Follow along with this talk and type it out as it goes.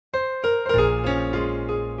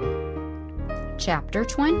Chapter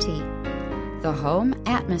 20, The Home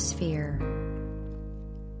Atmosphere.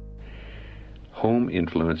 Home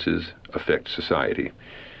influences affect society.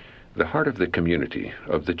 The heart of the community,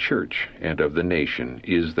 of the church, and of the nation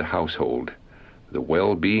is the household. The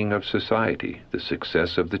well-being of society, the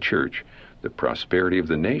success of the church, the prosperity of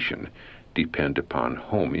the nation depend upon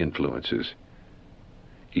home influences.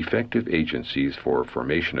 Effective agencies for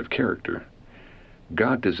formation of character.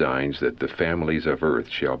 God designs that the families of earth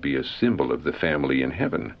shall be a symbol of the family in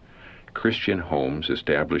heaven. Christian homes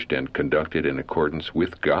established and conducted in accordance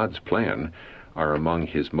with God's plan are among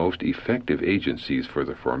His most effective agencies for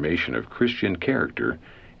the formation of Christian character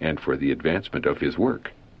and for the advancement of His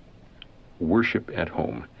work. Worship at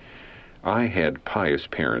home. I had pious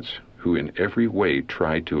parents who in every way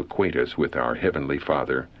tried to acquaint us with our Heavenly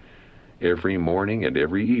Father. Every morning and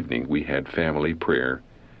every evening we had family prayer.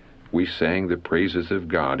 We sang the praises of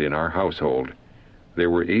God in our household. There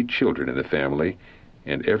were 8 children in the family,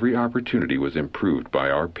 and every opportunity was improved by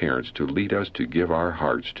our parents to lead us to give our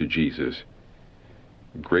hearts to Jesus.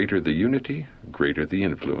 Greater the unity, greater the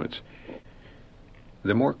influence.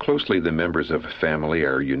 The more closely the members of a family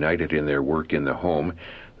are united in their work in the home,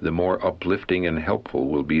 the more uplifting and helpful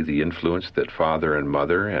will be the influence that father and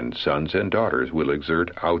mother and sons and daughters will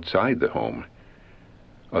exert outside the home.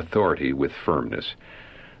 Authority with firmness.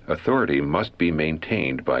 Authority must be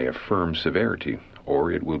maintained by a firm severity,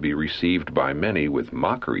 or it will be received by many with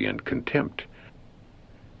mockery and contempt.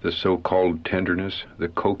 The so-called tenderness, the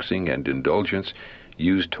coaxing and indulgence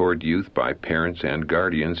used toward youth by parents and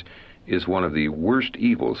guardians is one of the worst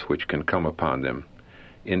evils which can come upon them.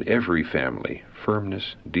 In every family,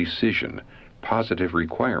 firmness, decision, positive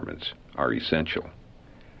requirements are essential.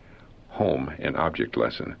 Home and object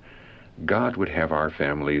lesson. God would have our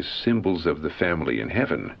families symbols of the family in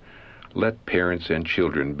heaven. Let parents and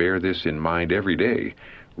children bear this in mind every day,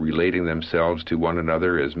 relating themselves to one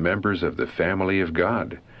another as members of the family of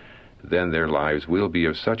God. Then their lives will be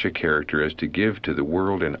of such a character as to give to the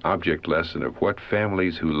world an object lesson of what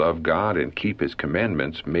families who love God and keep His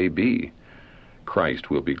commandments may be.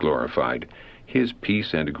 Christ will be glorified. His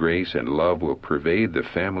peace and grace and love will pervade the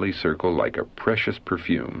family circle like a precious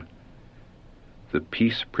perfume. The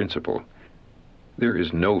peace principle. There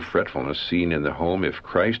is no fretfulness seen in the home if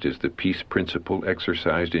Christ is the peace principle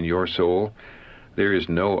exercised in your soul. There is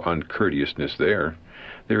no uncourteousness there.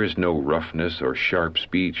 There is no roughness or sharp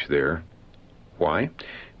speech there. Why?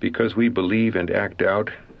 Because we believe and act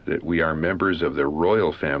out that we are members of the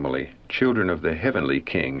royal family, children of the heavenly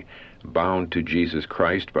King, bound to Jesus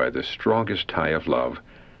Christ by the strongest tie of love,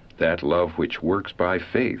 that love which works by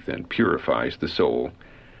faith and purifies the soul.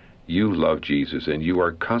 You love Jesus, and you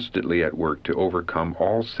are constantly at work to overcome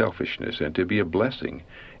all selfishness and to be a blessing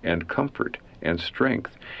and comfort and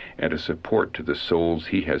strength and a support to the souls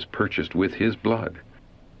He has purchased with His blood.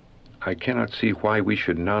 I cannot see why we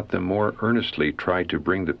should not the more earnestly try to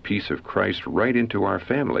bring the peace of Christ right into our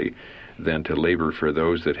family than to labor for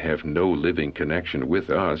those that have no living connection with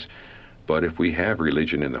us. But if we have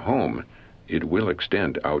religion in the home, it will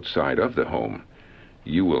extend outside of the home.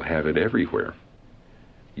 You will have it everywhere.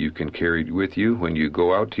 You can carry it with you when you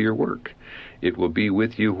go out to your work. It will be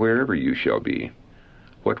with you wherever you shall be.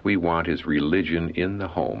 What we want is religion in the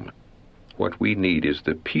home. What we need is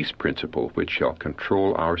the peace principle which shall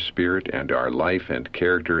control our spirit and our life and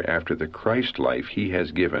character after the Christ life He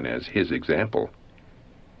has given as His example.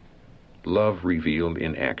 Love revealed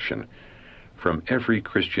in action. From every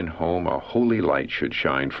Christian home a holy light should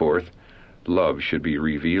shine forth. Love should be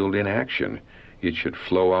revealed in action. It should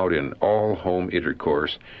flow out in all home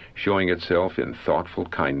intercourse, showing itself in thoughtful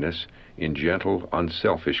kindness, in gentle,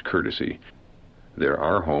 unselfish courtesy. There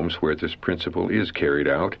are homes where this principle is carried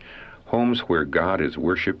out, homes where God is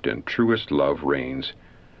worshipped and truest love reigns.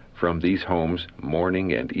 From these homes,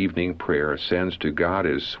 morning and evening prayer ascends to God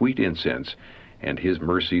as sweet incense, and His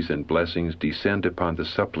mercies and blessings descend upon the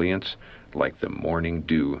suppliants like the morning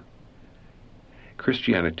dew.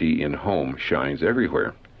 Christianity in home shines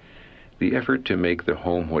everywhere. The effort to make the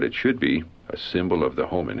home what it should be, a symbol of the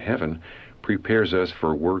home in heaven, prepares us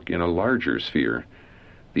for work in a larger sphere.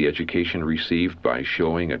 The education received by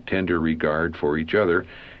showing a tender regard for each other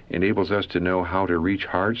enables us to know how to reach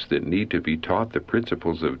hearts that need to be taught the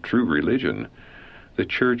principles of true religion. The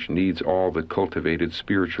church needs all the cultivated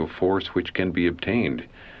spiritual force which can be obtained,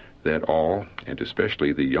 that all, and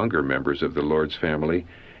especially the younger members of the Lord's family,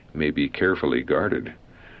 may be carefully guarded.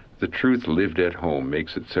 The truth lived at home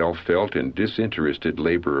makes itself felt in disinterested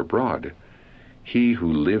labor abroad. He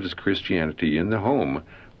who lives Christianity in the home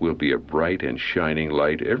will be a bright and shining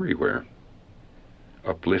light everywhere.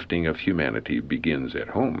 Uplifting of humanity begins at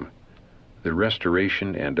home. The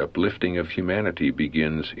restoration and uplifting of humanity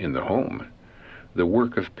begins in the home. The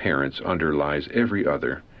work of parents underlies every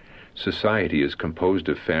other. Society is composed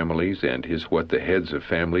of families and is what the heads of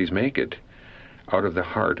families make it. Out of the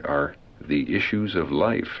heart are the issues of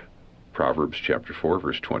life. Proverbs chapter 4,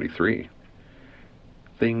 verse 23.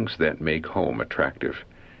 Things that make home attractive.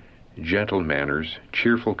 Gentle manners,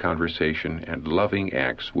 cheerful conversation, and loving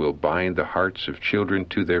acts will bind the hearts of children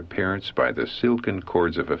to their parents by the silken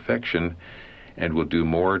cords of affection, and will do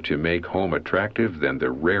more to make home attractive than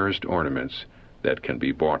the rarest ornaments that can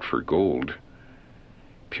be bought for gold.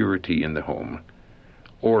 Purity in the home.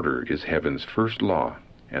 Order is heaven's first law,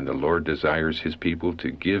 and the Lord desires his people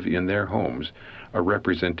to give in their homes a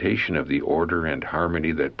representation of the order and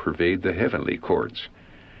harmony that pervade the heavenly courts.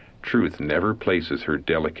 Truth never places her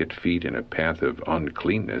delicate feet in a path of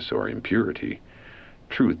uncleanness or impurity.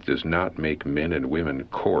 Truth does not make men and women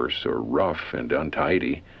coarse or rough and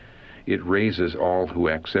untidy. It raises all who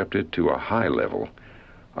accept it to a high level.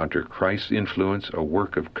 Under Christ's influence, a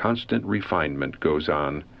work of constant refinement goes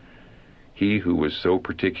on. He who was so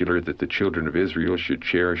particular that the children of Israel should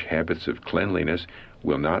cherish habits of cleanliness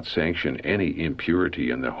will not sanction any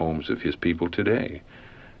impurity in the homes of his people today.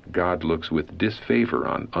 God looks with disfavor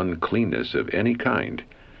on uncleanness of any kind.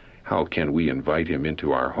 How can we invite him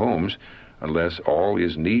into our homes unless all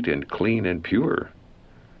is neat and clean and pure?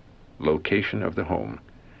 Location of the home.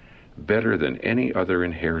 Better than any other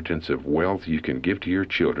inheritance of wealth you can give to your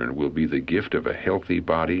children will be the gift of a healthy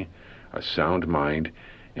body, a sound mind,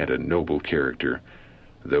 and a noble character.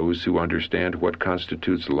 Those who understand what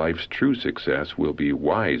constitutes life's true success will be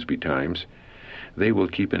wise betimes. They will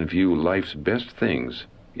keep in view life's best things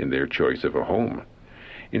in their choice of a home.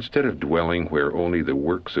 Instead of dwelling where only the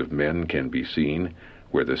works of men can be seen,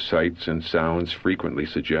 where the sights and sounds frequently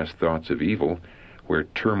suggest thoughts of evil, where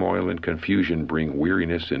turmoil and confusion bring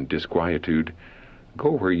weariness and disquietude,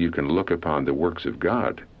 go where you can look upon the works of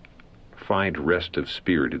God. Find rest of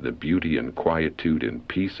spirit in the beauty and quietude and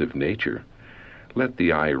peace of nature. Let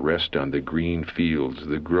the eye rest on the green fields,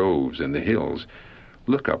 the groves, and the hills.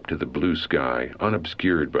 Look up to the blue sky,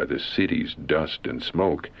 unobscured by the city's dust and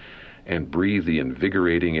smoke, and breathe the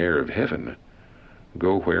invigorating air of heaven.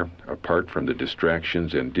 Go where, apart from the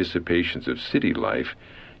distractions and dissipations of city life,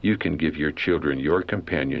 you can give your children your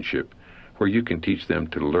companionship, where you can teach them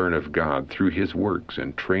to learn of God through his works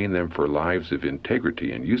and train them for lives of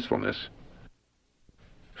integrity and usefulness.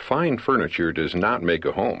 Fine furniture does not make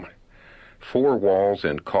a home. 4 walls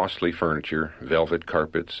and costly furniture, velvet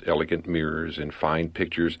carpets, elegant mirrors, and fine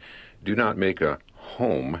pictures do not make a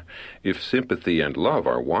home if sympathy and love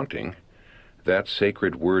are wanting. That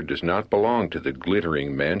sacred word does not belong to the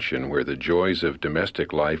glittering mansion where the joys of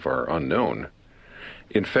domestic life are unknown.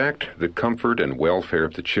 In fact, the comfort and welfare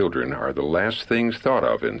of the children are the last things thought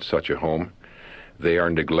of in such a home. They are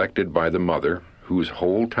neglected by the mother, whose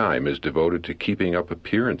whole time is devoted to keeping up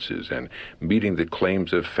appearances and meeting the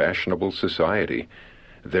claims of fashionable society.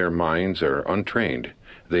 Their minds are untrained.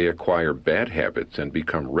 They acquire bad habits and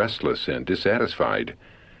become restless and dissatisfied.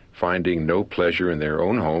 Finding no pleasure in their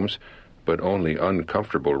own homes, but only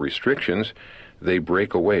uncomfortable restrictions, they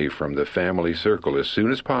break away from the family circle as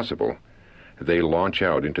soon as possible. They launch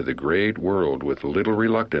out into the great world with little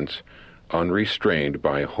reluctance, unrestrained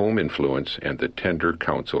by home influence and the tender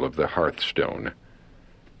counsel of the hearthstone.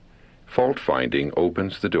 Fault-finding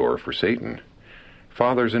opens the door for Satan.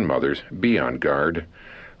 Fathers and mothers, be on guard.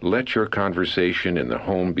 Let your conversation in the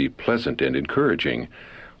home be pleasant and encouraging.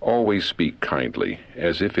 Always speak kindly,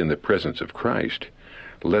 as if in the presence of Christ.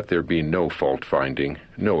 Let there be no fault-finding,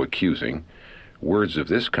 no accusing. Words of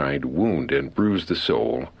this kind wound and bruise the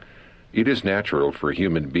soul. It is natural for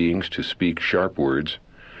human beings to speak sharp words.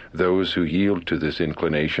 Those who yield to this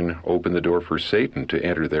inclination open the door for Satan to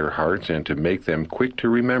enter their hearts and to make them quick to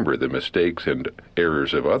remember the mistakes and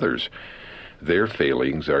errors of others. Their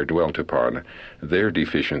failings are dwelt upon, their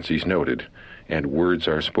deficiencies noted, and words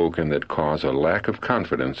are spoken that cause a lack of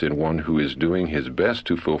confidence in one who is doing his best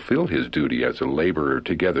to fulfill his duty as a laborer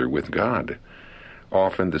together with God.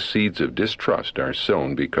 Often the seeds of distrust are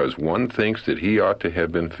sown because one thinks that he ought to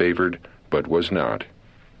have been favored, but was not.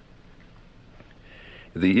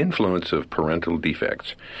 The influence of parental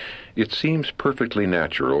defects. It seems perfectly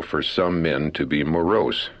natural for some men to be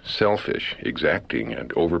morose, selfish, exacting,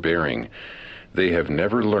 and overbearing. They have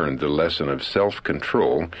never learned the lesson of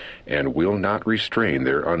self-control and will not restrain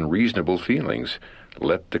their unreasonable feelings,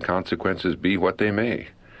 let the consequences be what they may.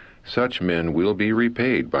 Such men will be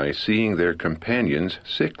repaid by seeing their companions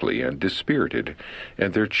sickly and dispirited,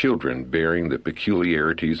 and their children bearing the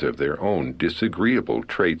peculiarities of their own disagreeable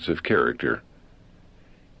traits of character.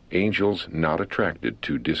 Angels not attracted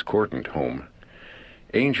to discordant home.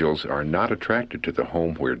 Angels are not attracted to the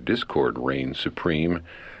home where discord reigns supreme.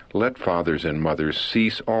 Let fathers and mothers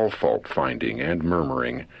cease all fault-finding and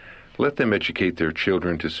murmuring. Let them educate their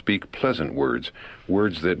children to speak pleasant words,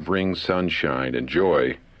 words that bring sunshine and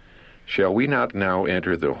joy. Shall we not now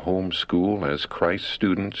enter the home school as Christ's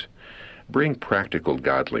students? Bring practical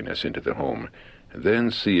godliness into the home.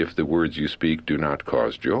 Then see if the words you speak do not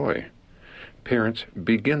cause joy. Parents,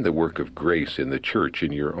 begin the work of grace in the church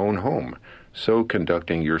in your own home, so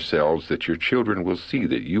conducting yourselves that your children will see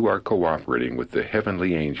that you are cooperating with the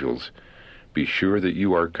heavenly angels. Be sure that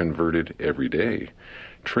you are converted every day.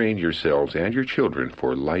 Train yourselves and your children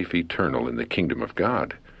for life eternal in the kingdom of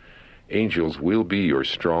God. Angels will be your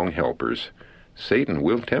strong helpers. Satan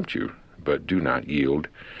will tempt you, but do not yield.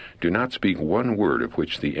 Do not speak one word of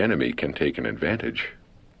which the enemy can take an advantage.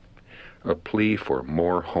 A plea for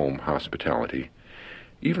more home hospitality.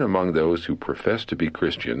 Even among those who profess to be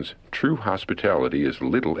Christians, true hospitality is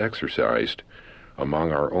little exercised.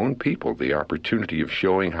 Among our own people, the opportunity of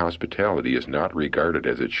showing hospitality is not regarded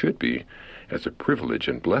as it should be, as a privilege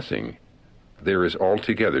and blessing. There is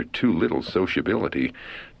altogether too little sociability,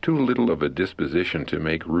 too little of a disposition to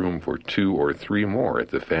make room for 2 or 3 more at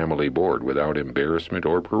the family board without embarrassment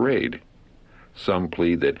or parade. Some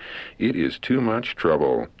plead that it is too much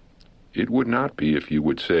trouble. It would not be if you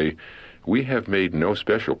would say, "We have made no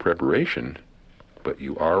special preparation, but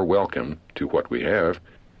you are welcome to what we have."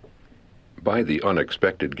 By the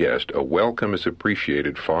unexpected guest, a welcome is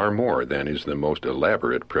appreciated far more than is the most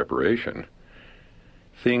elaborate preparation.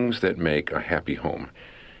 Things that make a happy home.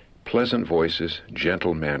 Pleasant voices,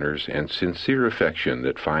 gentle manners, and sincere affection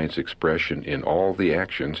that finds expression in all the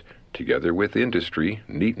actions, together with industry,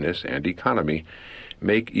 neatness, and economy,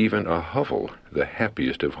 make even a hovel the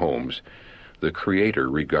happiest of homes. The Creator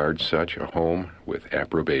regards such a home with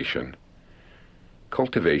approbation.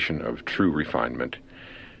 Cultivation of true refinement.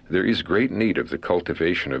 There is great need of the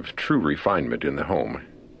cultivation of true refinement in the home.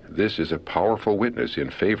 This is a powerful witness in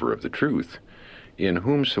favor of the truth. In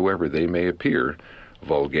whomsoever they may appear,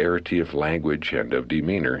 vulgarity of language and of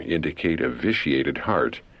demeanor indicate a vitiated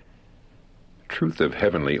heart. Truth of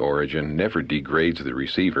heavenly origin never degrades the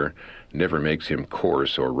receiver, never makes him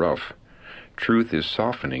coarse or rough. Truth is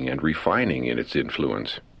softening and refining in its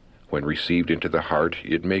influence. When received into the heart,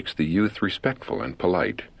 it makes the youth respectful and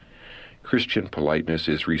polite. Christian politeness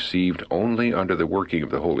is received only under the working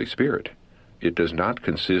of the Holy Spirit. It does not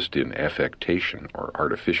consist in affectation or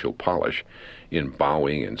artificial polish, in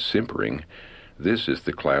bowing and simpering. This is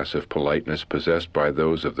the class of politeness possessed by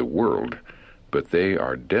those of the world, but they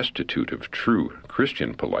are destitute of true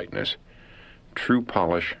Christian politeness. True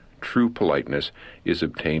polish, true politeness is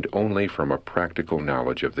obtained only from a practical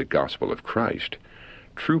knowledge of the gospel of Christ.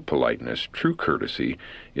 True politeness, true courtesy,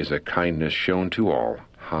 is a kindness shown to all,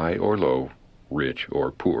 high or low, rich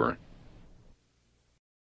or poor.